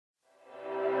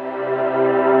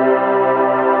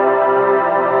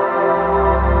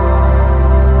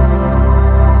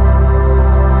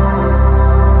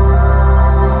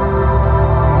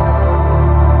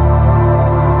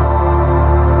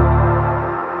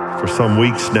for some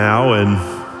weeks now, and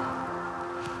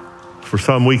for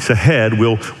some weeks ahead,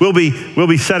 we'll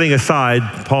be setting aside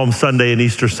Palm Sunday and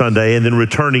Easter Sunday, and then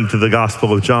returning to the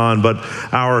Gospel of John. But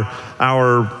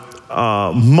our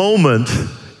moment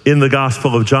in the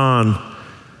Gospel of John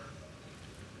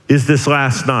is this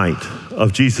last night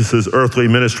of Jesus' earthly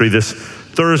ministry, this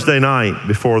Thursday night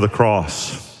before the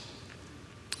cross.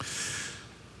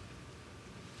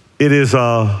 It is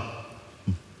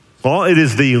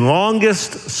the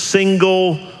longest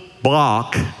single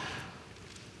block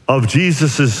of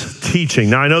Jesus' teaching.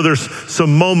 Now, I know there's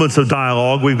some moments of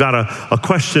dialogue. We've got a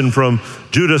question from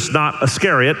Judas, not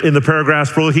Iscariot, in the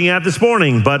paragraphs we're looking at this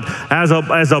morning. But as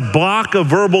a block of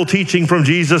verbal teaching from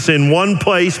Jesus in one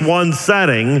place, one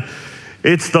setting,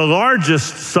 it's the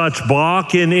largest such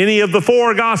block in any of the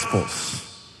four Gospels.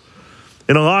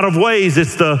 In a lot of ways,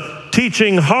 it's the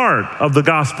teaching heart of the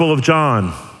Gospel of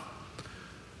John.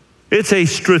 It's a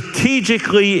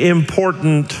strategically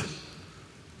important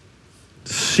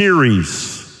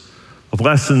series of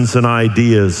lessons and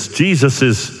ideas. Jesus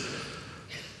is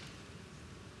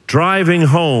driving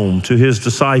home to his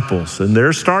disciples, and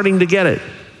they're starting to get it.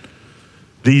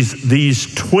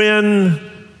 These twin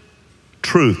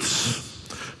truths.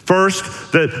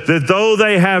 First, that though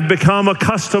they have become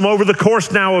accustomed over the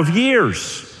course now of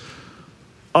years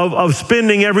of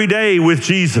spending every day with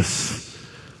Jesus,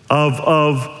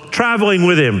 of traveling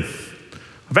with him,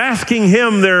 of asking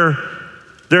him their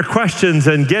questions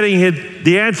and getting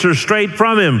the answers straight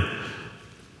from him,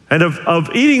 and of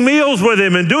eating meals with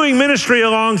him and doing ministry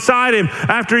alongside him.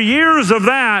 After years of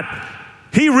that,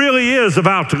 he really is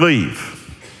about to leave.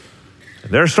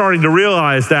 And they're starting to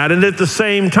realize that. And at the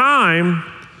same time,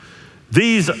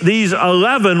 these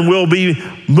 11 will be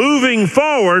moving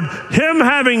forward. Him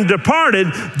having departed,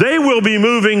 they will be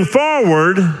moving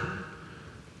forward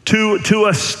to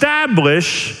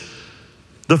establish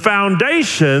the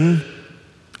foundation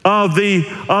of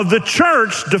the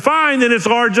church, defined in its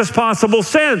largest possible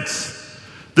sense.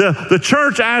 The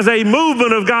church as a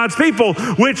movement of God's people,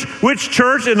 which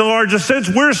church in the largest sense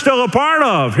we're still a part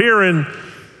of here in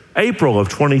April of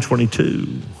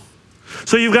 2022.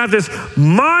 So you've got this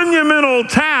monumental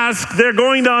task they're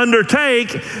going to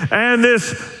undertake, and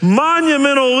this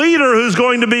monumental leader who's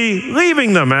going to be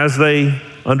leaving them as they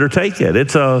undertake it.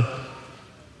 It's an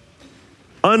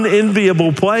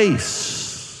unenviable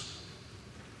place.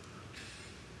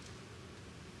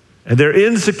 And their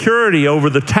insecurity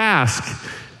over the task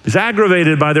is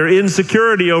aggravated by their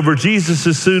insecurity over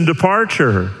Jesus' soon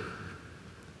departure.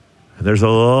 And there's a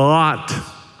lot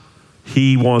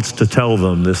he wants to tell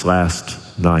them this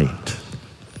last night.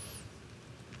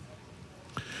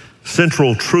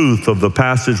 Central truth of the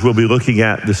passage we'll be looking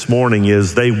at this morning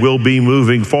is they will be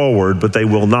moving forward, but they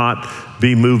will not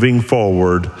be moving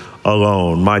forward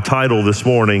alone. My title this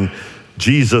morning,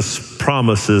 Jesus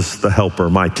Promises the Helper.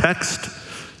 My text,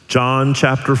 John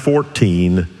chapter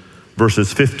 14,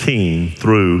 verses 15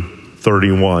 through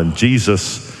 31.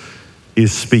 Jesus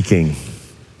is speaking.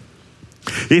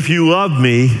 If you love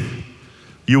me,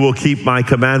 you will keep my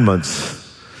commandments,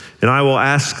 and I will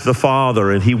ask the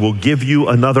Father, and he will give you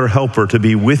another helper to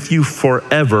be with you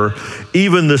forever,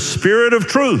 even the Spirit of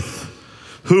truth,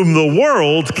 whom the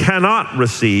world cannot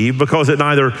receive because it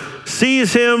neither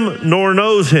sees him nor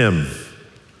knows him.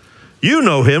 You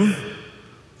know him,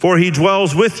 for he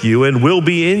dwells with you and will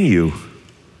be in you.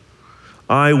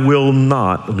 I will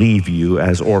not leave you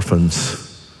as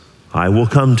orphans. I will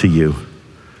come to you.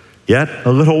 Yet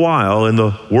a little while, and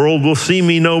the world will see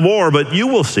me no more, but you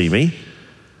will see me.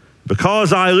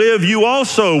 Because I live, you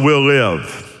also will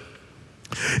live.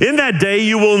 In that day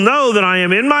you will know that I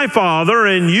am in my Father,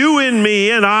 and you in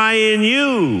me, and I in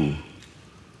you.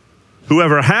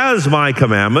 Whoever has my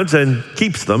commandments and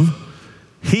keeps them,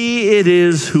 he it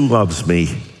is who loves me.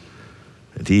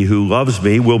 And he who loves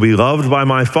me will be loved by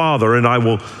my Father, and I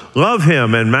will love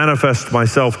him and manifest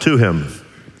myself to him.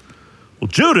 Well,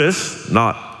 Judas,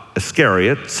 not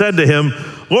Iscariot, said to him,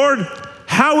 Lord,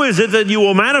 how is it that you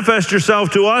will manifest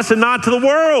yourself to us and not to the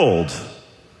world?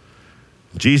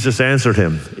 Jesus answered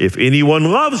him, if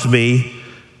anyone loves me,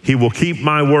 he will keep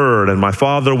my word, and my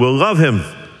Father will love him,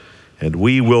 and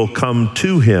we will come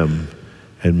to him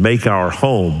and make our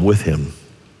home with him.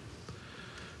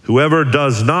 Whoever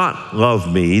does not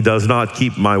love me does not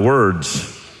keep my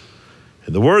words.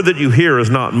 And the word that you hear is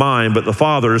not mine, but the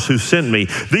Father's who sent me.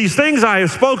 These things I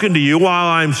have spoken to you while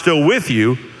I'm still with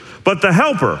you, but the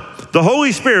Helper, the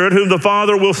Holy Spirit, whom the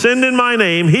Father will send in my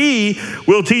name, he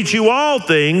will teach you all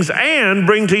things and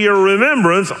bring to your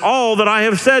remembrance all that I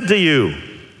have said to you.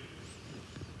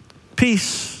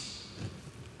 Peace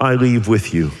I leave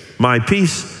with you. My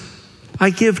peace I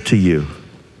give to you.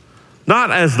 Not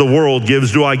as the world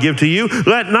gives do I give to you.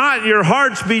 Let not your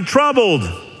hearts be troubled,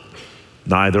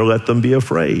 neither let them be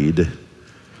afraid.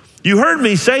 You heard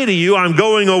me say to you, I'm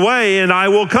going away and I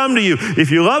will come to you.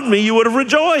 If you loved me, you would have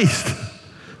rejoiced,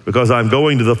 because I'm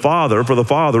going to the Father, for the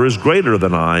Father is greater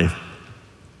than I.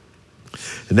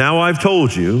 And now I've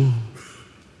told you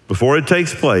before it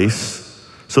takes place,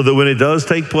 so that when it does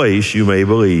take place, you may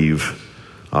believe.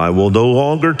 I will no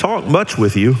longer talk much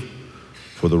with you,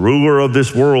 for the ruler of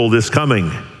this world is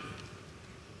coming.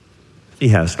 He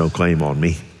has no claim on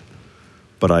me,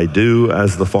 but I do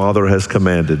as the Father has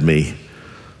commanded me,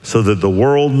 so that the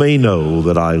world may know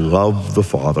that I love the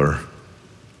Father.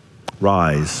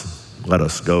 Rise, let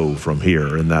us go from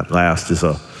here. And that last is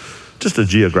just a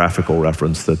geographical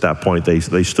reference. At that point,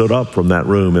 they stood up from that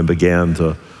room and began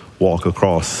to walk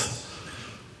across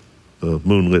the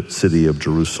moonlit city of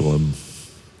Jerusalem.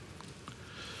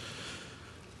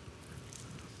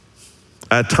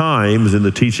 At times in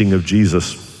the teaching of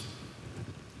Jesus,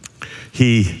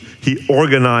 he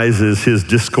organizes his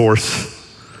discourse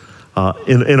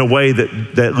in a way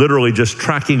that literally just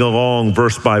tracking along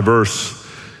verse by verse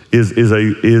is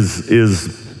the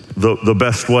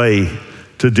best way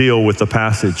to deal with the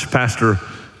passage.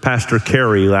 Pastor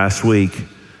Carey last week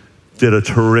did a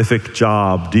terrific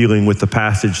job dealing with the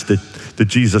passage that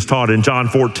Jesus taught in John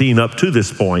 14 up to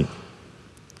this point.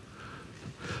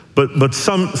 But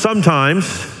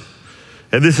sometimes,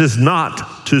 and this is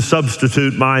not to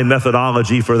substitute my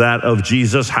methodology for that of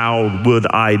Jesus, how would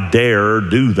I dare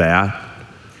do that?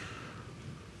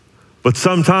 But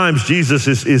sometimes Jesus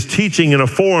is teaching in a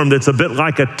form that's a bit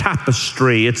like a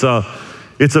tapestry. It's a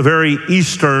very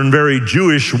Eastern, very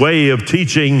Jewish way of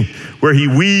teaching, where he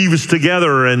weaves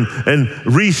together and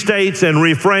restates and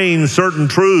refrains certain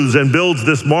truths and builds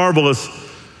this marvelous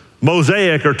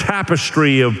mosaic or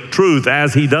tapestry of truth,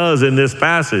 as he does in this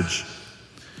passage.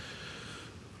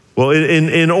 Well,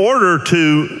 in order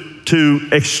to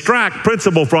extract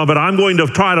principle from it, I'm going to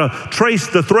try to trace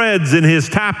the threads in his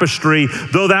tapestry,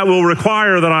 though that will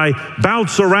require that I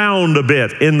bounce around a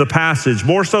bit in the passage,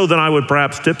 more so than I would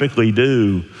perhaps typically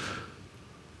do.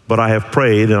 But I have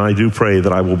prayed, and I do pray,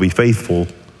 that I will be faithful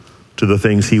to the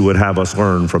things he would have us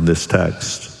learn from this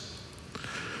text.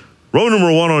 Row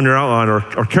number one on your outline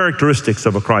are characteristics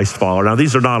of a Christ follower. Now,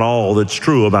 these are not all that's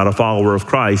true about a follower of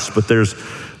Christ, but there's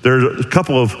a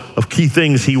couple of key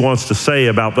things he wants to say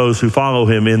about those who follow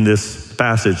him in this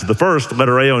passage. The first,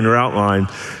 letter A on your outline,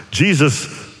 Jesus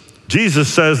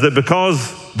says that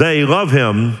because they love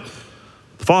him,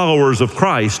 followers of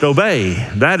Christ obey.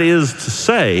 That is to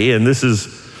say, and this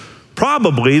is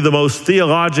probably the most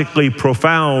theologically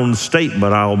profound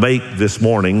statement I'll make this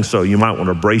morning, so you might want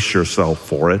to brace yourself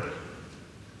for it.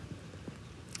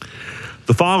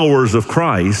 The followers of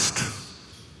Christ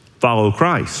follow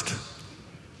Christ.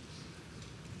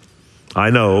 I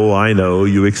know,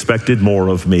 you expected more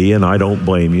of me, and I don't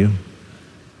blame you.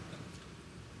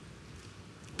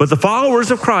 But the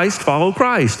followers of Christ follow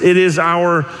Christ. It is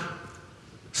our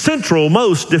central,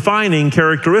 most defining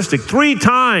characteristic. 3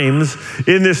 times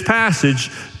in this passage,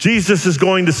 Jesus is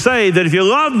going to say that if you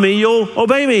love me, you'll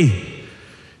obey me.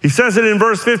 He says it in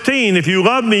verse 15, if you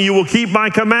love me, you will keep my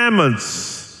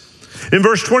commandments. In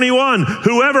verse 21,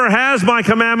 whoever has my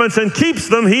commandments and keeps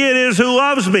them, he it is who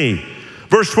loves me.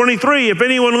 Verse 23, if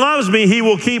anyone loves me, he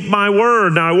will keep my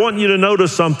word. Now, I want you to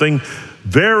notice something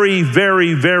very,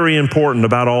 very, very important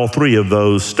about all 3 of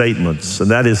those statements,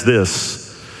 and that is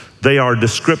this. They are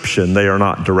description, they are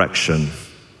not direction.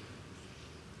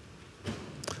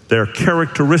 They're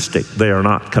characteristic, they are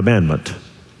not commandment.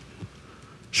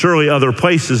 Surely other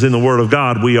places in the Word of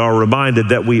God we are reminded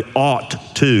that we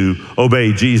ought to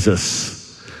obey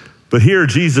Jesus. But here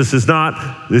Jesus is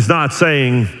not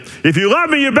saying, if you love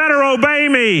me, you better obey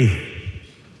me.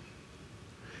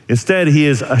 Instead, he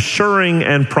is assuring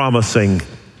and promising,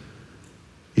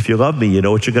 if you love me, you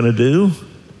know what you're going to do?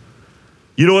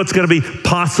 You know what's going to be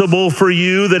possible for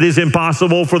you that is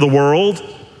impossible for the world?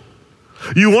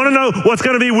 You want to know what's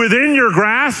going to be within your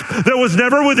grasp that was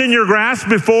never within your grasp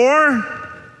before?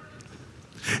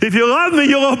 If you love me,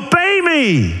 you'll obey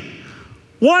me.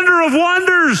 Wonder of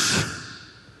wonders.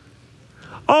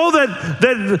 Oh, that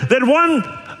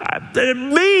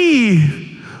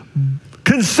me,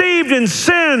 conceived in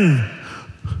sin,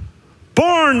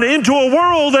 born into a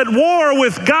world at war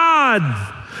with God,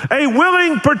 a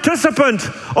willing participant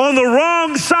on the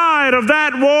wrong side of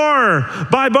that war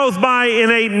by both my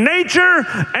innate nature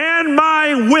and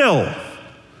my will,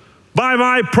 by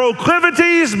my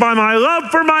proclivities, by my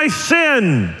love for my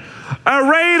sin,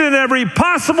 arrayed in every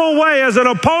possible way as an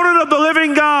opponent of the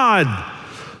living God,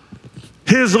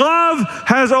 His love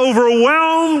has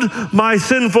overwhelmed my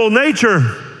sinful nature.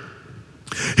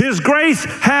 His grace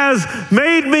has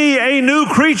made me a new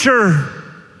creature.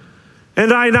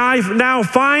 And I now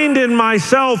find in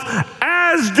myself,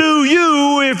 as do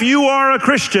you if you are a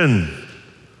Christian,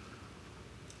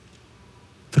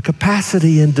 the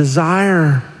capacity and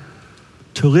desire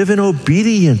to live in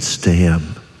obedience to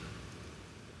Him.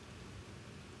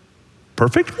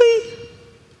 Perfectly?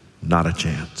 Not a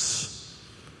chance.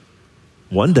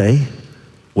 One day,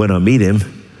 when I meet Him,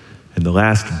 and the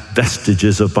last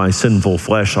vestiges of my sinful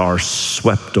flesh are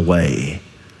swept away.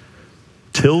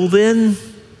 Till then,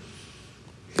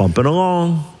 bumping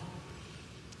along,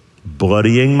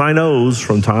 bloodying my nose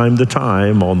from time to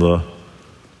time on the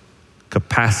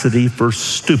capacity for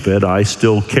stupid I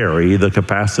still carry, the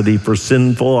capacity for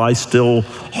sinful I still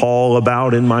haul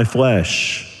about in my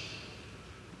flesh.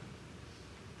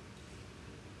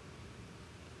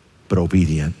 But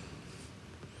obedient,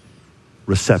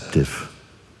 receptive,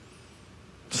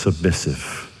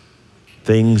 submissive,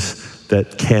 things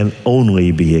that can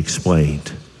only be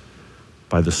explained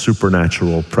by the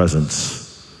supernatural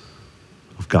presence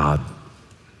of God,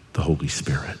 the Holy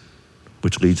Spirit.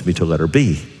 Which leads me to letter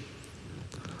B.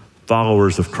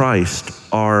 Followers of Christ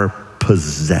are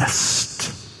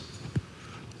possessed,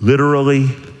 literally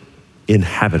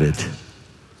inhabited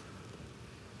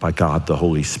by God, the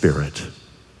Holy Spirit.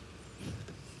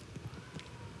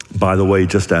 By the way,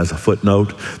 just as a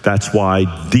footnote, that's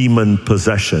why demon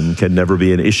possession can never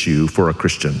be an issue for a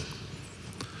Christian.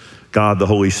 God, the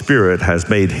Holy Spirit, has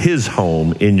made His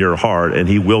home in your heart, and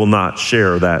He will not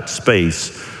share that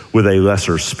space with a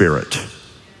lesser spirit.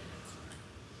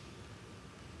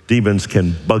 Demons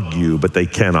can bug you, but they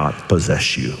cannot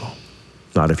possess you.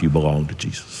 Not if you belong to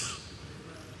Jesus.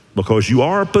 Because you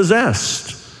are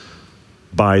possessed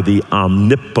by the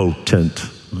omnipotent,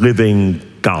 living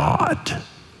God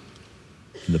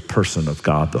in the person of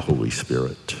God, the Holy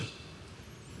Spirit.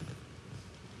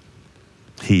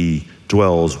 He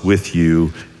dwells with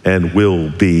you and will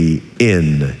be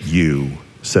in you,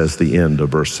 says the end of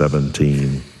verse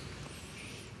 17.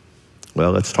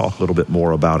 Well, let's talk a little bit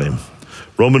more about Him.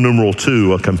 Roman numeral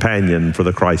 2, a companion for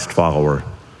the Christ follower.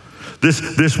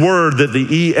 This word that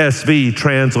the ESV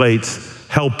translates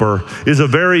helper is a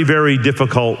very, very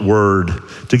difficult word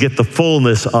to get the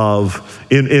fullness of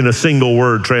in a single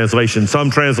word translation.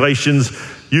 Some translations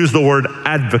use the word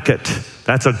advocate.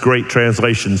 That's a great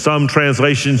translation. Some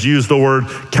translations use the word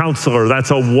counselor. That's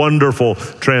a wonderful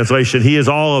translation. He is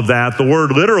all of that. The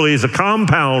word literally is a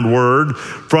compound word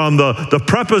from the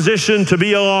preposition to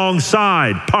be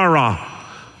alongside, para,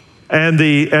 and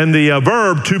the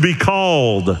verb to be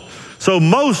called. So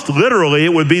most literally,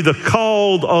 it would be the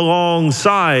called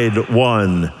alongside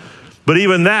one. But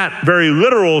even that very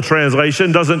literal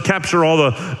translation doesn't capture all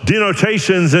the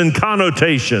denotations and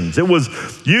connotations. It was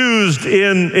used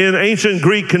in ancient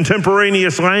Greek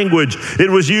contemporaneous language. It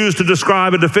was used to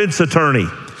describe a defense attorney.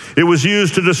 It was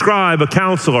used to describe a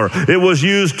counselor. It was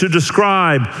used to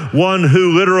describe one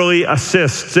who literally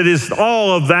assists. It is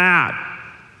all of that.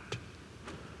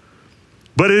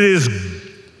 But it is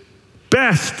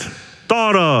best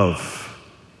thought of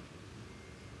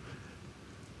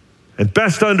and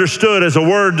best understood as a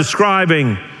word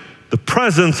describing the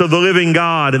presence of the living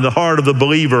God in the heart of the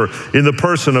believer in the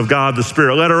person of God the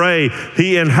Spirit. Letter A,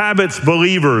 He inhabits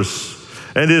believers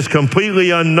and is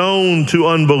completely unknown to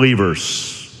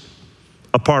unbelievers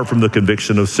apart from the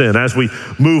conviction of sin. As we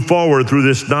move forward through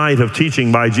this night of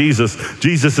teaching by Jesus,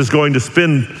 Jesus is going to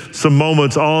spend some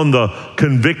moments on the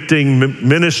convicting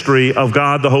ministry of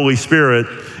God the Holy Spirit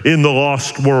in the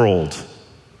lost world.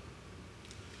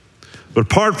 But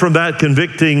apart from that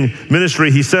convicting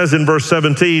ministry, He says in verse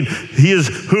 17, He is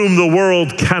whom the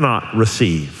world cannot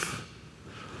receive.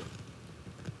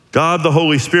 God the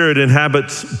Holy Spirit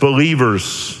inhabits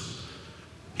believers.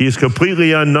 He is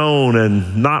completely unknown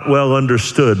and not well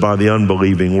understood by the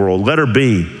unbelieving world. Letter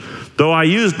B, though I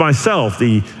used myself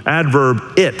the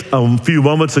adverb it a few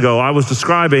moments ago, I was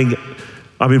describing,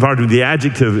 the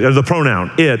adjective, the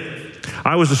pronoun it.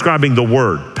 I was describing the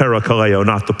word, parakaleo,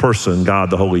 not the person,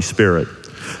 God the Holy Spirit.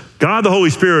 God the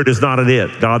Holy Spirit is not an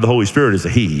it. God the Holy Spirit is a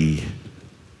He.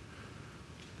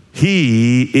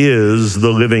 He is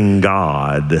the living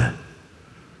God.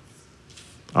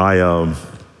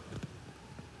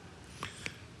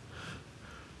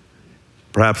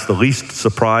 Perhaps the least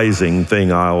surprising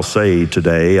thing I'll say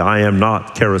today, I am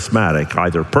not charismatic,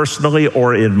 either personally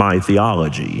or in my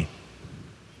theology.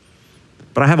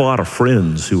 But I have a lot of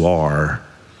friends who are.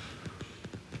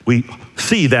 We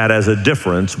see that as a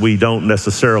difference. We don't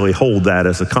necessarily hold that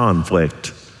as a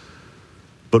conflict.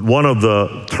 But one of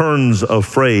the turns of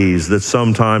phrase that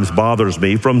sometimes bothers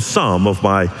me from some of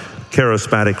my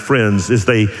charismatic friends is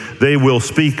they will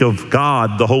speak of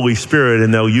God, the Holy Spirit,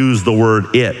 and they'll use the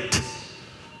word it.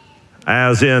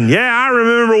 As in, yeah, I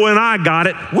remember when I got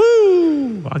it.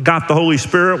 Woo! I got the Holy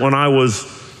Spirit when I was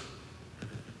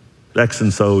X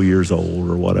and so years old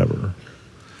or whatever.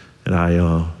 And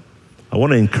I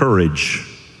want to encourage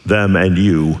them and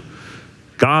you.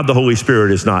 God the Holy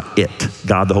Spirit is not it.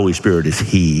 God the Holy Spirit is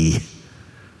He.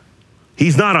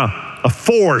 He's not a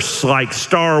force like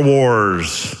Star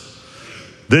Wars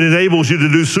that enables you to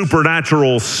do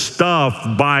supernatural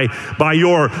stuff by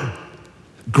your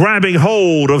grabbing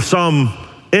hold of some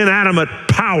inanimate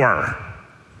power.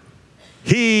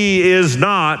 He is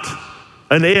not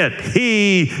an it.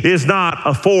 He is not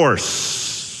a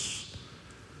force.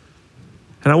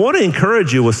 And I want to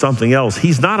encourage you with something else.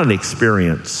 He's not an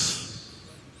experience.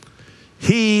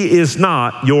 He is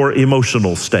not your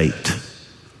emotional state.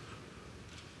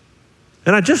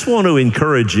 And I just want to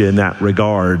encourage you in that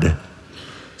regard.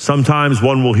 Sometimes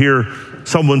one will hear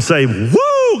someone say,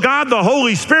 woo, God the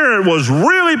Holy Spirit was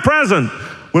really present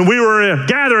when we were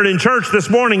gathered in church this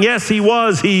morning. Yes, He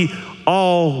was. He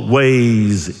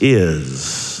always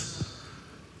is.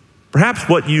 Perhaps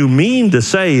what you mean to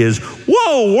say is,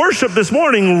 whoa, worship this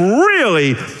morning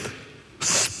really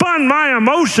spun my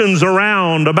emotions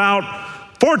around about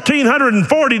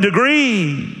 1,440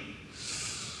 degrees.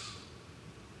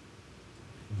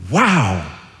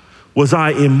 Wow, was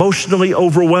I emotionally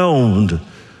overwhelmed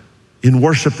in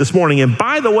worship this morning. And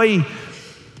by the way,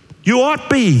 you ought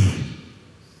be.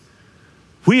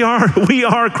 We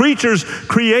are creatures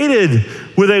created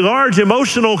with a large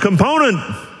emotional component.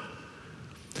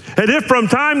 And if from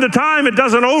time to time it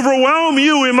doesn't overwhelm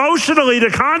you emotionally to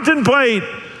contemplate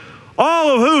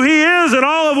all of who He is and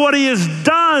all of what He has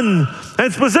done,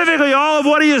 and specifically all of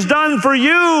what He has done for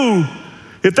you,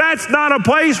 if that's not a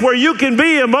place where you can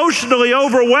be emotionally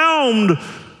overwhelmed,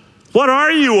 what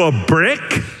are you, a brick?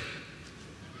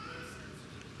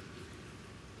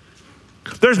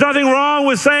 There's nothing wrong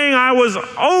with saying I was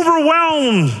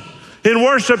overwhelmed in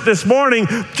worship this morning.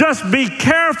 Just be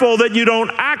careful that you don't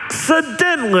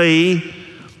accidentally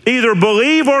either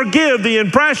believe or give the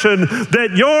impression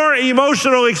that your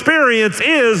emotional experience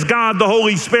is God the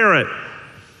Holy Spirit.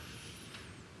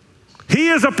 He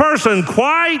is a person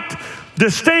quite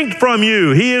distinct from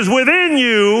you. He is within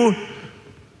you,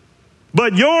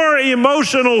 but your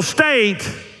emotional state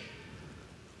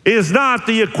is not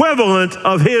the equivalent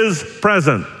of His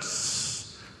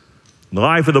presence. In the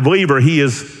life of the believer, He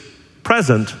is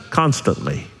present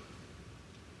constantly.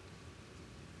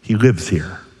 He lives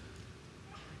here.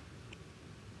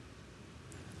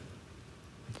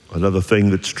 Another thing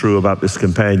that's true about this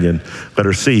companion,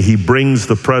 letter C, he brings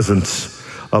the presence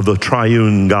of the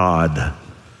triune God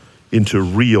into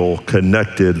real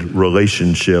connected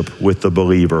relationship with the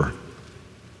believer.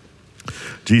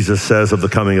 Jesus says of the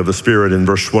coming of the Spirit in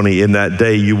verse 20, in that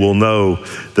day you will know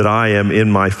that I am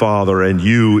in my Father, and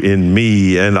you in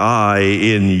me, and I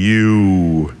in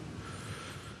you.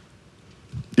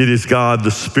 It is God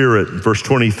the Spirit, verse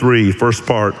 23, first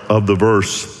part of the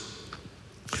verse.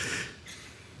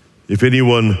 If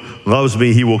anyone loves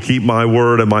me, he will keep my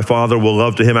word, and my Father will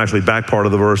love to him. Actually, back part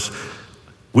of the verse.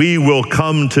 We will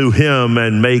come to him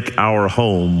and make our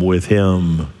home with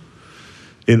him.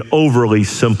 In overly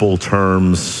simple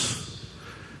terms.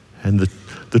 And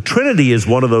the Trinity is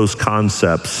one of those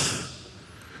concepts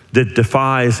that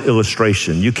defies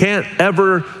illustration. You can't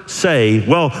ever say,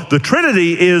 well, the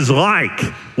Trinity is like,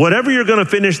 whatever you're going to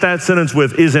finish that sentence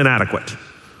with is inadequate.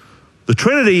 The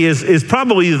Trinity is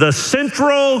probably the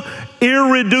central,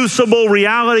 irreducible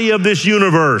reality of this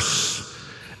universe.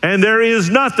 And there is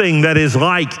nothing that is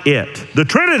like it. The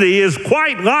Trinity is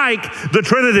quite like the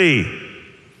Trinity.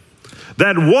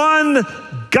 That one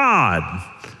God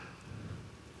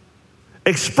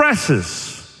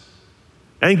expresses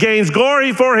and gains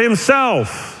glory for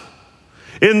himself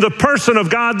in the person of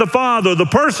God the Father, the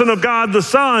person of God the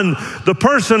Son, the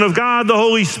person of God the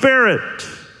Holy Spirit.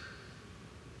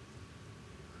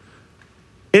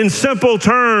 In simple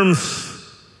terms,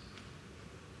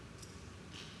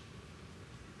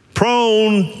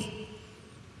 prone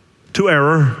to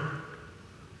error,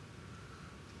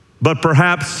 but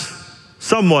perhaps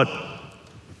somewhat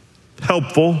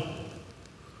helpful.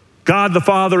 God the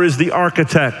Father is the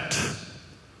architect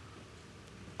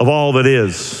of all that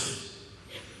is.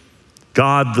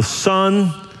 God the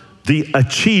Son, the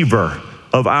achiever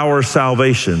of our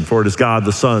salvation. For it is God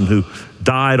the Son who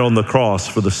died on the cross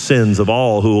for the sins of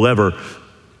all who will ever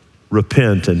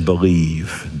repent and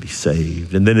believe and be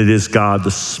saved. And then it is God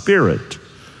the Spirit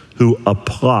who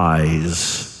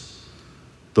applies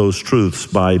those truths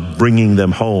by bringing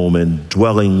them home and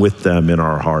dwelling with them in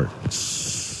our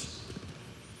hearts.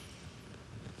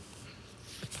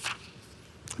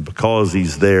 Because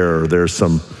he's there, there's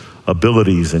some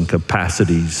abilities and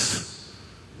capacities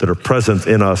that are present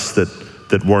in us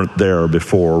that weren't there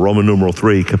before. Roman numeral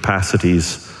 3,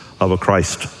 capacities of a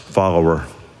Christ follower.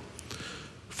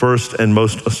 First and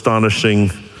most astonishing,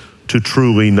 to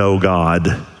truly know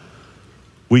God.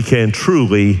 We can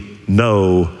truly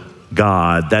know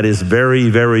God. That is very,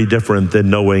 very different than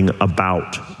knowing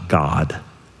about God.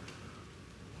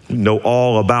 You know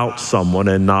all about someone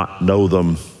and not know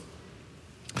them.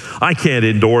 I can't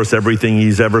endorse everything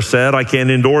he's ever said. I can't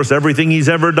endorse everything he's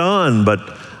ever done, but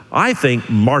I think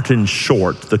Martin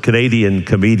Short, the Canadian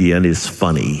comedian, is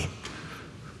funny.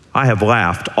 I have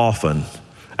laughed often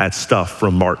at stuff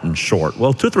from Martin Short.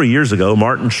 Well, 2 or 3 years ago,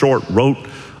 Martin Short wrote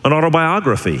an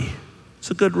autobiography. It's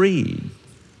a good read.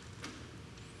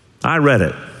 I read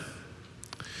it.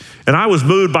 And I was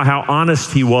moved by how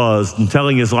honest he was in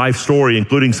telling his life story,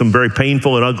 including some very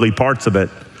painful and ugly parts of it.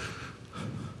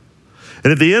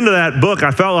 And at the end of that book,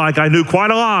 I felt like I knew quite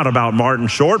a lot about Martin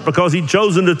Short because he'd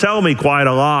chosen to tell me quite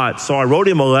a lot. So I wrote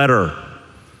him a letter.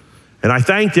 And I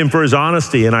thanked him for his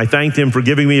honesty, and I thanked him for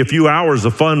giving me a few hours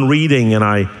of fun reading, and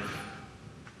I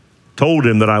told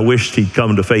him that I wished he'd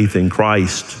come to faith in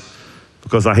Christ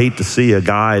because I hate to see a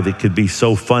guy that could be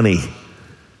so funny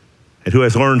and who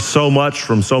has learned so much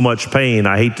from so much pain.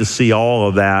 I hate to see all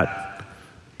of that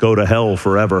go to hell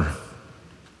forever.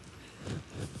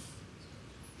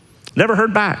 Never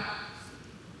heard back.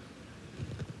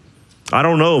 I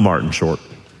don't know Martin Short.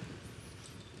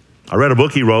 I read a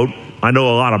book he wrote. I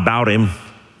know a lot about him.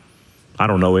 I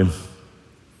don't know him.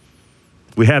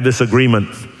 We have this agreement.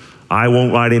 I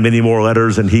won't write him any more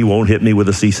letters and he won't hit me with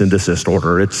a cease and desist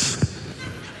order. It's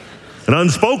an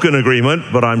unspoken agreement,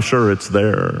 but I'm sure it's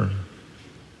there.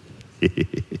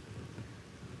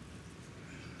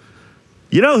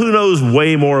 You know who knows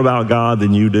way more about God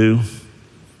than you do?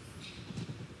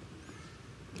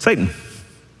 Satan.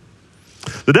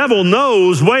 The devil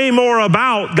knows way more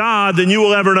about God than you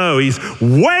will ever know. He's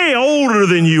way older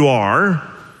than you are.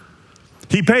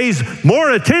 He pays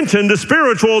more attention to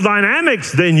spiritual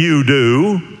dynamics than you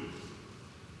do.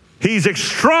 He's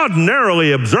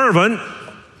extraordinarily observant.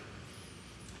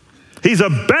 He's a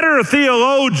better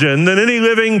theologian than any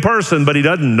living person, but he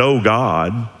doesn't know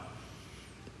God.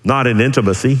 Not in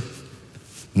intimacy,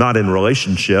 not in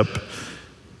relationship.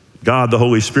 God, the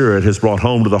Holy Spirit, has brought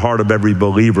home to the heart of every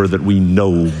believer that we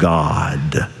know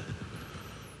God.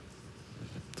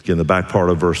 Again, the back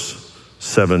part of verse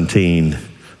 17.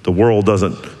 The world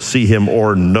doesn't see him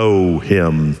or know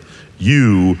him.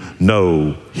 You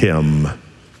know him.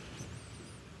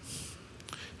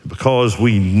 Because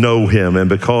we know him and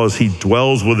because he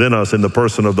dwells within us in the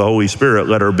person of the Holy Spirit,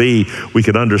 letter B, we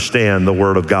can understand the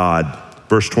Word of God.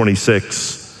 Verse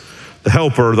 26, the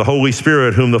Helper, the Holy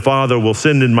Spirit, whom the Father will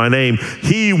send in my name,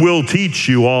 he will teach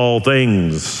you all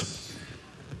things.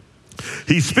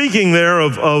 He's speaking there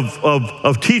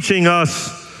of teaching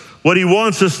us what he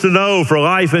wants us to know for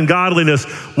life and godliness,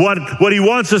 what he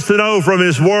wants us to know from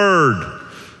his Word.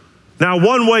 Now,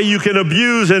 one way you can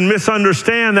abuse and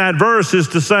misunderstand that verse is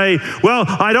to say, well,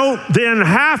 I don't then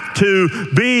have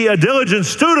to be a diligent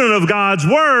student of God's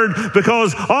Word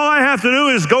because all I have to do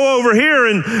is go over here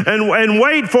and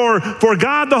wait for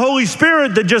God, the Holy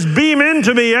Spirit, to just beam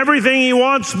into me everything he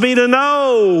wants me to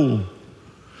know.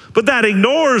 But that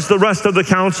ignores the rest of the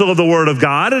counsel of the Word of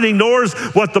God. It ignores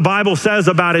what the Bible says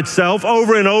about itself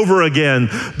over and over again.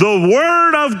 The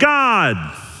Word of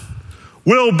God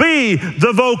will be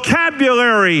the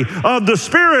vocabulary of the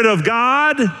Spirit of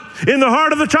God in the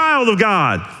heart of the child of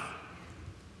God.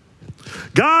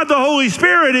 God, the Holy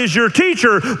Spirit, is your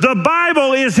teacher. The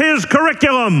Bible is his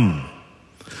curriculum.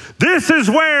 This is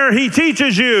where he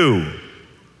teaches you.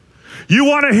 You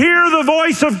want to hear the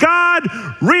voice of God?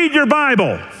 Read your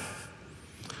Bible.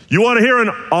 You want to hear an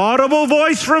audible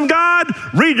voice from God?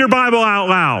 Read your Bible out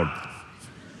loud.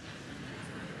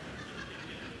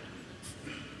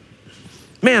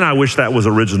 Man, I wish that was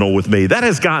original with me. That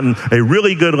has gotten a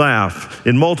really good laugh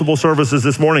in multiple services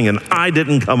this morning, and I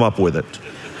didn't come up with it.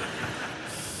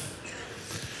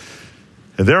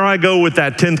 And there I go with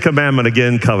that 10th commandment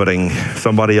again, coveting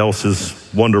somebody else's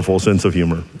wonderful sense of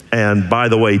humor. And by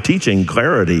the way, teaching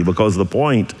clarity because the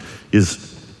point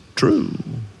is true.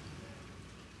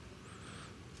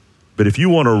 But if you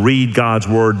want to read God's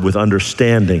Word with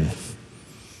understanding,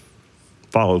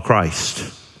 follow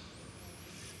Christ.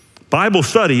 Bible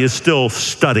study is still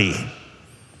study.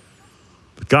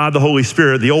 But God the Holy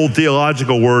Spirit, the old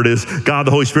theological word is God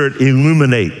the Holy Spirit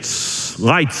illuminates,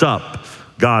 lights up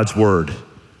God's word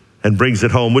and brings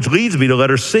it home, which leads me to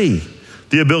letter C,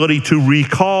 the ability to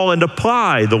recall and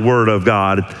apply the word of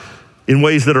God in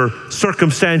ways that are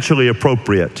circumstantially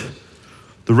appropriate.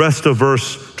 The rest of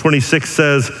verse 26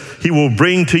 says, he will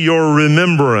bring to your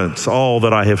remembrance all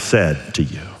that I have said to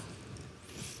you.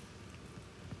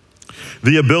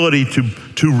 The ability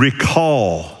to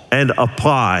recall and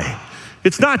apply.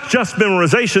 It's not just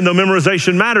memorization, though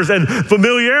memorization matters, and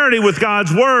familiarity with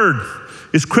God's word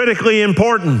is critically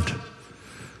important.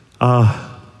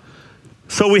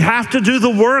 So we have to do the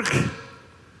work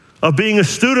of being a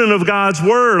student of God's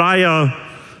word.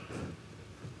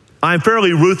 I'm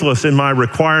fairly ruthless in my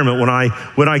requirement when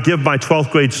I give my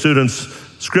 12th grade students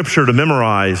scripture to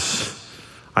memorize.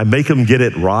 I make them get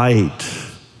it right.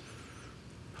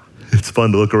 It's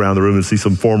fun to look around the room and see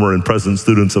some former and present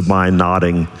students of mine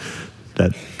nodding.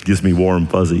 That gives me warm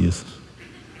fuzzies.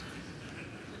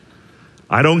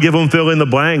 I don't give them fill in the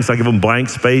blanks. I give them blank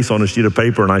space on a sheet of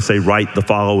paper and I say, write the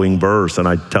following verse, and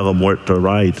I tell them what to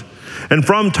write. And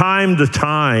from time to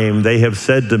time, they have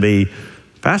said to me,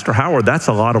 Pastor Howard, that's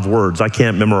a lot of words. I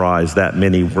can't memorize that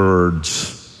many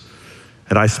words.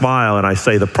 And I smile and I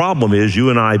say, the problem is you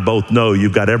and I both know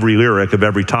you've got every lyric of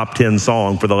every top 10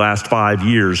 song for the last 5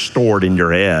 years stored in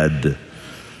your head.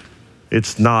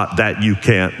 It's not that you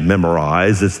can't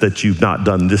memorize, it's that you've not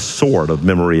done this sort of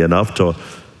memory enough to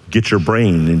get your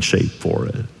brain in shape for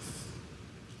it.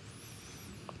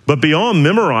 But beyond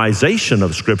memorization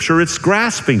of Scripture, it's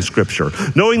grasping Scripture,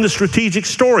 knowing the strategic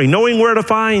story, knowing where to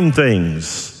find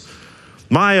things.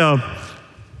 My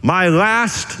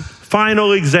last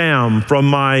final exam from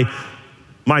my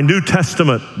New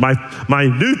Testament, my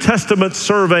New Testament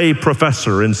survey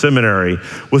professor in seminary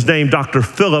was named Dr.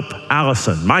 Philip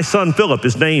Allison. My son Philip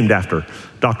is named after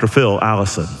Dr. Phil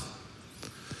Allison.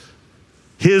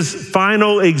 His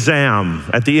final exam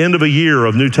at the end of a year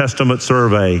of New Testament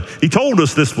survey, he told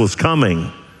us this was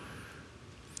coming.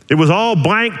 It was all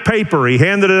blank paper. He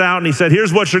handed it out and he said,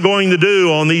 here's what you're going to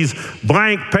do on these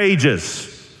blank pages.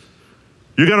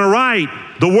 You're going to write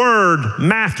the word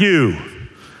Matthew,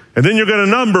 and then you're going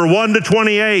to number 1 to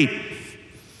 28.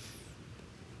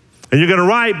 And you're going to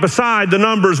write beside the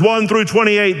numbers 1 through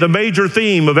 28 the major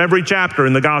theme of every chapter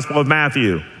in the Gospel of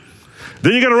Matthew.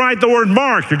 Then you're going to write the word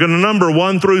Mark. You're going to number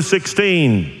 1 through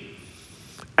 16,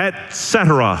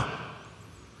 etc.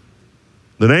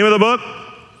 The name of the book,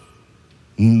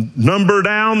 number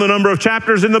down the number of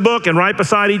chapters in the book, and right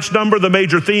beside each number the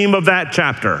major theme of that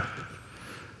chapter.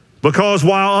 Because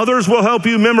while others will help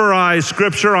you memorize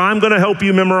Scripture, I'm going to help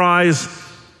you memorize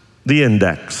the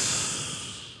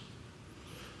index.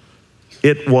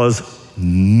 It was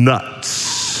nuts.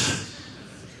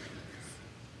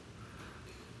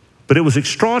 But it was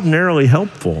extraordinarily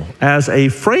helpful as a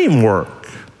framework.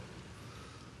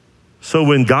 So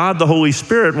when God, the Holy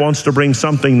Spirit, wants to bring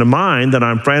something to mind, then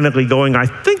I'm frantically going, I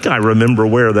think I remember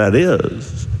where that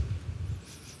is.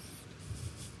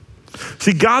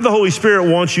 See, God, the Holy Spirit,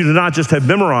 wants you to not just have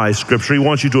memorized Scripture, He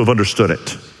wants you to have understood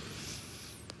it,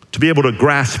 to be able to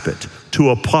grasp it,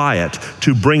 to apply it,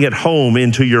 to bring it home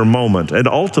into your moment. And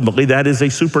ultimately, that is a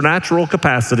supernatural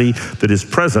capacity that is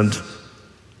present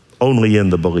only in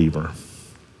the believer.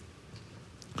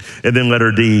 And then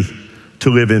letter D, to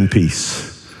live in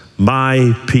peace.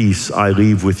 My peace I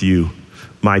leave with you.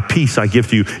 My peace I give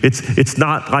to you. It's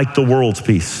not like the world's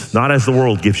peace, not as the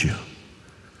world gives you.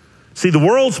 See, the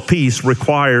world's peace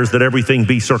requires that everything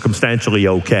be circumstantially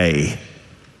okay.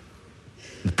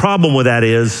 The problem with that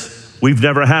is we've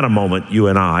never had a moment, you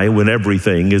and I, when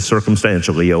everything is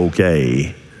circumstantially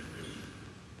okay.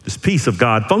 This peace of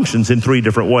God functions in 3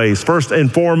 different ways. First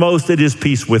and foremost, it is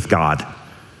peace with God.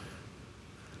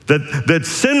 That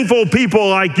sinful people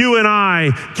like you and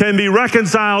I can be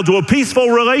reconciled to a peaceful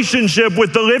relationship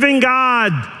with the living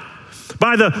God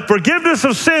by the forgiveness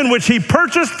of sin which He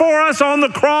purchased for us on the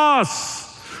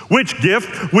cross, which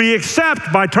gift we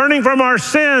accept by turning from our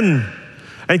sin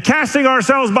and casting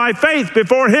ourselves by faith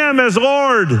before Him as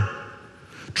Lord,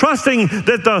 trusting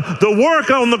that the work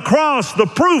on the cross, the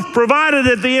proof provided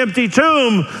at the empty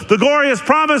tomb, the glorious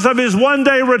promise of His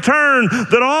one-day return,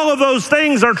 that all of those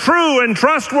things are true and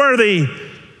trustworthy.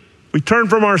 We turn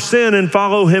from our sin and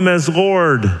follow Him as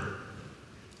Lord.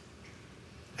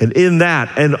 And in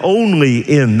that, and only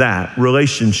in that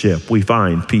relationship, we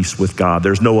find peace with God.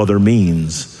 There's no other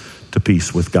means to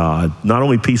peace with God. Not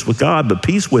only peace with God, but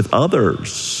peace with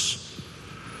others.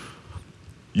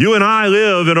 You and I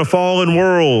live in a fallen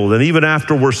world, and even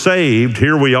after we're saved,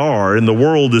 here we are, and the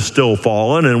world is still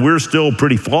fallen, and we're still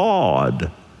pretty flawed.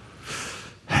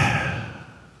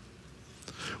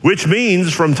 which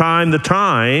means from time to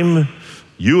time,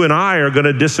 you and I are going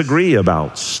to disagree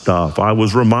about stuff. I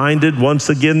was reminded once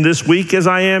again this week, as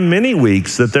I am many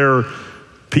weeks, that there are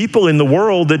people in the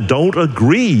world that don't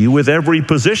agree with every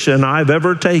position I've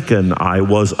ever taken. I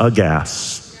was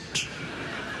aghast.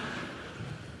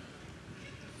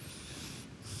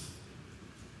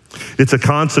 It's a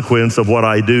consequence of what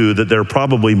I do that there are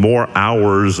probably more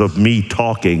hours of me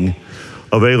talking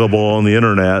available on the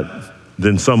internet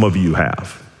than some of you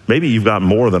have. Maybe you've got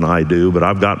more than I do, but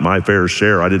I've got my fair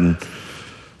share. I didn't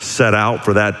set out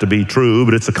for that to be true,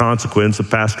 but it's a consequence of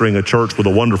pastoring a church with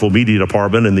a wonderful media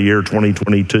department in the year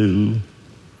 2022.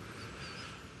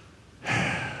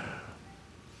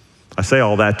 I say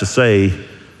all that to say,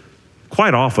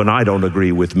 quite often I don't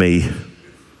agree with me.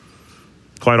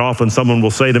 Quite often someone will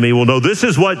say to me, well, no, this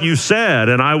is what you said.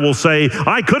 And I will say,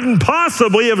 I couldn't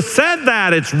possibly have said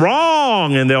that. It's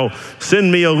wrong. And they'll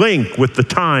send me a link with the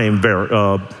time.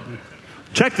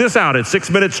 Check this out. At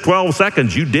 6 minutes, 12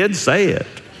 seconds, you did say it.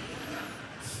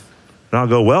 And I'll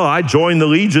go, well, I join the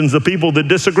legions of people that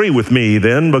disagree with me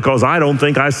then because I don't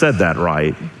think I said that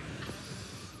right.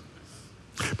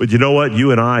 But you know what?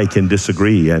 You and I can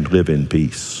disagree and live in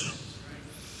peace.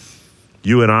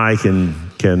 You and I can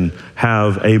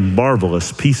have a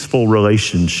marvelous, peaceful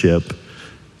relationship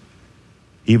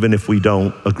even if we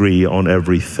don't agree on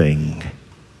everything.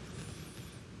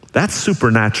 That's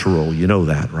supernatural. You know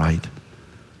that, right?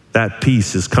 That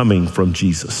peace is coming from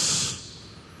Jesus.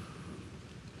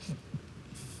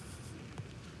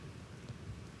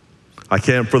 I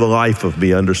can't for the life of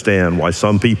me understand why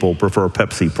some people prefer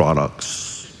Pepsi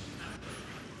products.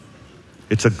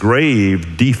 It's a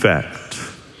grave defect.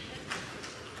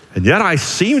 And yet I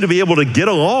seem to be able to get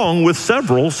along with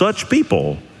several such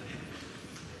people.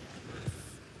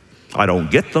 I don't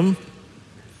get them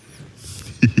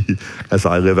as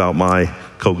I live out my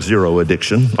Coke Zero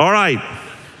addiction. All right,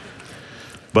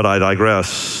 but I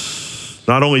digress.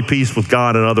 Not only peace with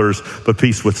God and others, but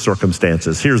peace with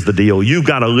circumstances. Here's the deal. You've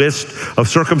got a list of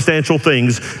circumstantial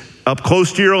things up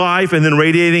close to your life and then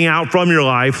radiating out from your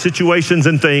life, situations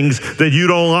and things that you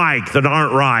don't like, that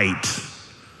aren't right.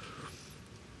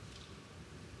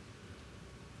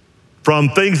 From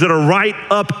things that are right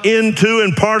up into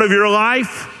and part of your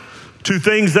life to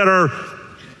things that are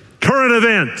current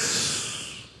events.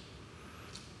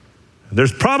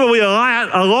 There's probably a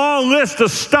long list of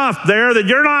stuff there that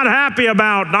you're not happy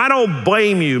about, and I don't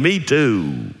blame you. Me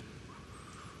too.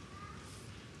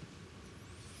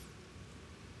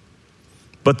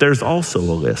 But there's also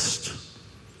a list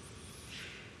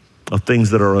of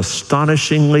things that are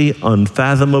astonishingly,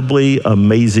 unfathomably,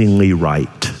 amazingly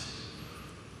right.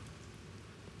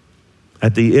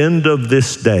 At the end of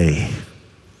this day,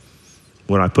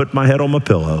 when I put my head on my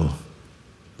pillow,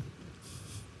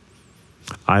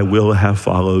 I will have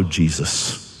followed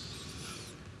Jesus.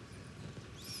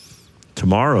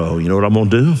 Tomorrow, you know what I'm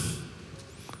going to do?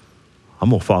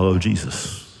 I'm going to follow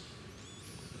Jesus.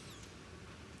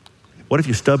 What if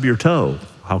you stub your toe?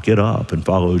 I'll get up and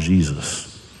follow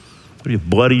Jesus. What if you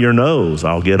bloody your nose?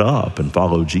 I'll get up and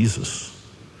follow Jesus.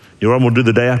 You know what I'm going to do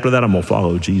the day after that? I'm going to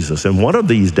follow Jesus. And one of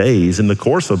these days, in the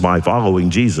course of my following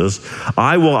Jesus,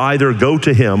 I will either go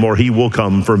to him or he will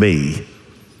come for me.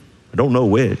 I don't know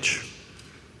which.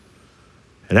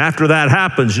 And after that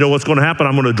happens, you know what's going to happen?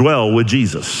 I'm going to dwell with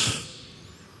Jesus.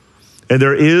 And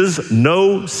there is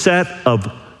no set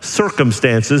of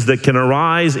circumstances that can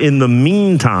arise in the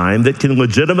meantime that can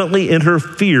legitimately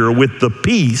interfere with the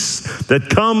peace that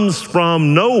comes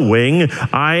from knowing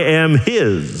I am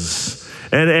his.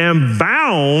 And am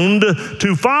bound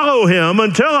to follow him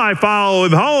until I follow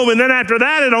him home. And then after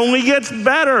that, it only gets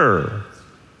better.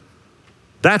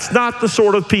 That's not the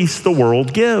sort of peace the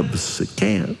world gives. It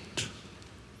can't.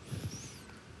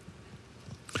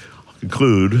 I'll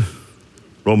conclude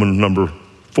Roman number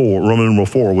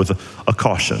 4 with a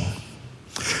caution.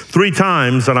 3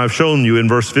 times, and I've shown you in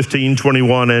verse 15,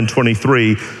 21, and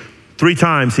 23, 3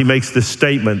 times he makes this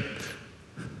statement,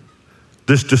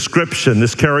 this description,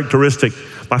 this characteristic.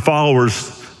 My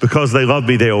followers, because they love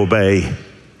me, they obey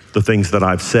the things that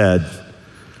I've said.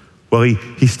 Well,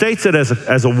 he states it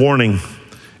as a warning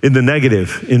in the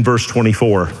negative in verse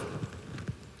 24.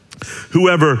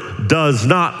 Whoever does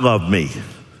not love me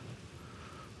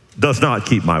does not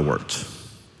keep my words.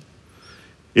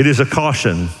 It is a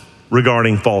caution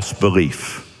regarding false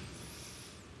belief.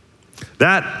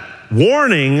 That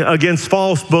warning against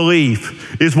false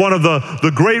belief is one of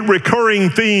the great recurring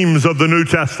themes of the New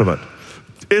Testament.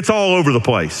 It's all over the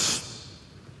place.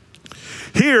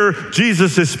 Here,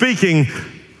 Jesus is speaking.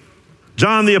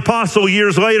 John the Apostle,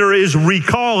 years later, is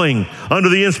recalling under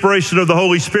the inspiration of the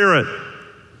Holy Spirit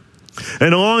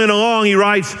And along, he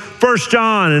writes 1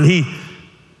 John, and he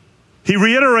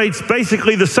reiterates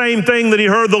basically the same thing that he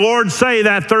heard the Lord say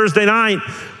that Thursday night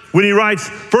when he writes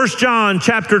 1 John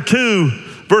chapter 2,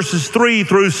 verses 3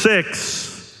 through 6.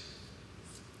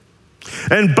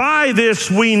 And by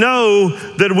this we know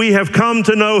that we have come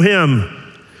to know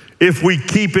him, if we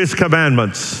keep his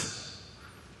commandments.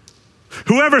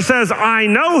 Whoever says, I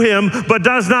know him, but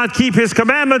does not keep his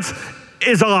commandments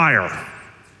is a liar.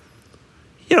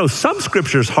 You know, some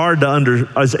scripture is hard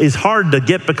to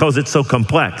get because it's so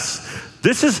complex.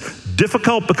 This is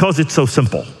difficult because it's so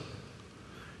simple.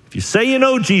 If you say you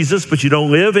know Jesus, but you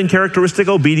don't live in characteristic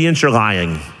obedience, you're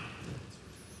lying.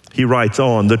 He writes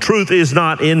on, the truth is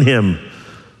not in him,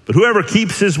 but whoever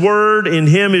keeps his word, in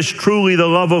him is truly the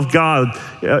love of God.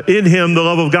 In him, the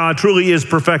love of God truly is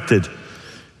perfected.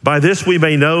 By this we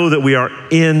may know that we are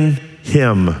in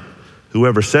him.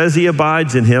 Whoever says he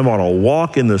abides in him ought to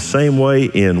walk in the same way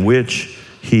in which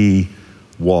he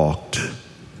walked.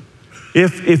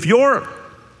 If your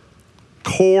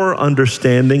core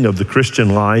understanding of the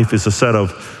Christian life is a set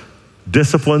of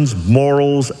disciplines,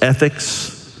 morals,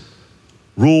 ethics,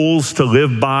 rules to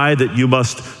live by that you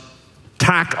must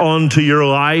tack onto your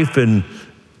life and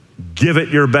give it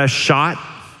your best shot,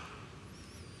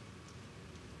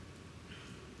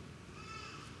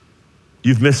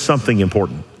 you've missed something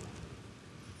important.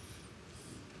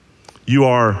 You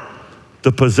are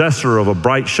the possessor of a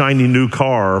bright, shiny new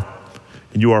car,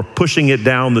 and you are pushing it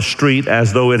down the street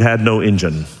as though it had no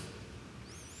engine.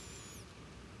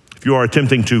 If you are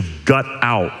attempting to gut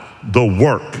out the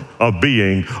work of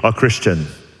being a Christian.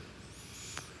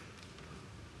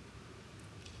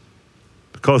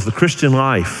 Because the Christian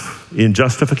life in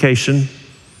justification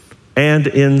and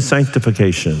in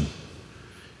sanctification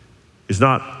is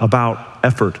not about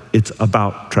effort, it's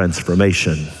about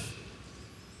transformation.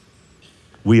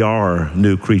 We are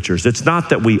new creatures. It's not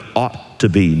that we ought to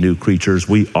be new creatures,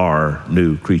 we are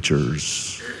new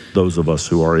creatures, those of us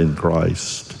who are in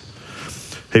Christ.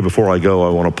 Hey, before I go,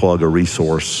 I want to plug a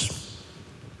resource.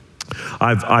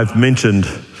 I've mentioned,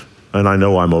 and I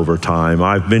know I'm over time,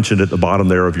 I've mentioned at the bottom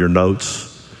there of your notes,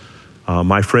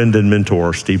 my friend and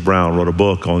mentor, Steve Brown, wrote a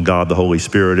book on God the Holy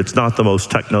Spirit. It's not the most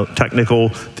technical,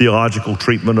 theological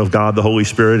treatment of God the Holy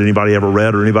Spirit anybody ever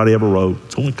read or anybody ever wrote.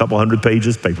 It's only a couple hundred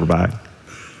pages, paperback.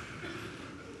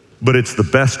 But it's the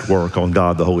best work on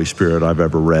God the Holy Spirit I've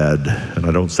ever read. And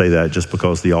I don't say that just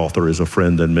because the author is a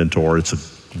friend and mentor. It's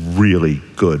a really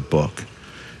good book.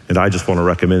 And I just want to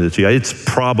recommend it to you. It's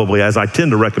probably, as I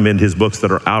tend to recommend his books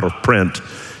that are out of print,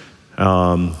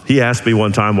 he asked me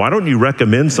one time, why don't you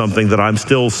recommend something that I'm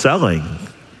still selling?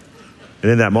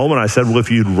 And in that moment I said, well, if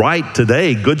you'd write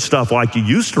today good stuff like you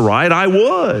used to write, I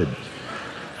would.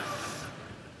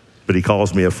 But he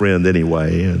calls me a friend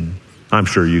anyway, and I'm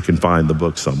sure you can find the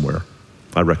book somewhere.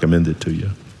 I recommend it to you.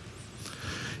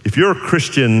 If your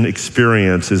Christian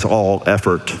experience is all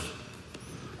effort,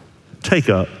 take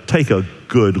a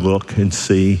good look and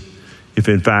see if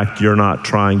in fact you're not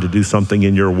trying to do something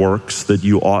in your works that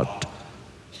you ought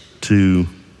to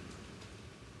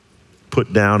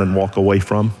put down and walk away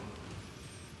from.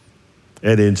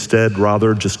 And instead,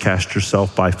 rather, just cast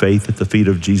yourself by faith at the feet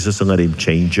of Jesus and let him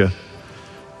change you.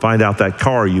 Find out that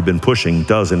car you've been pushing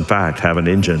does in fact have an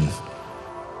engine,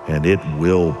 and it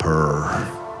will purr.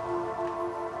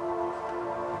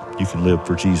 You can live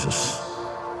for Jesus,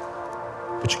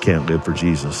 but you can't live for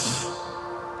Jesus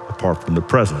apart from the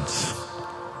presence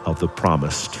of the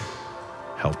promised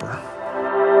helper.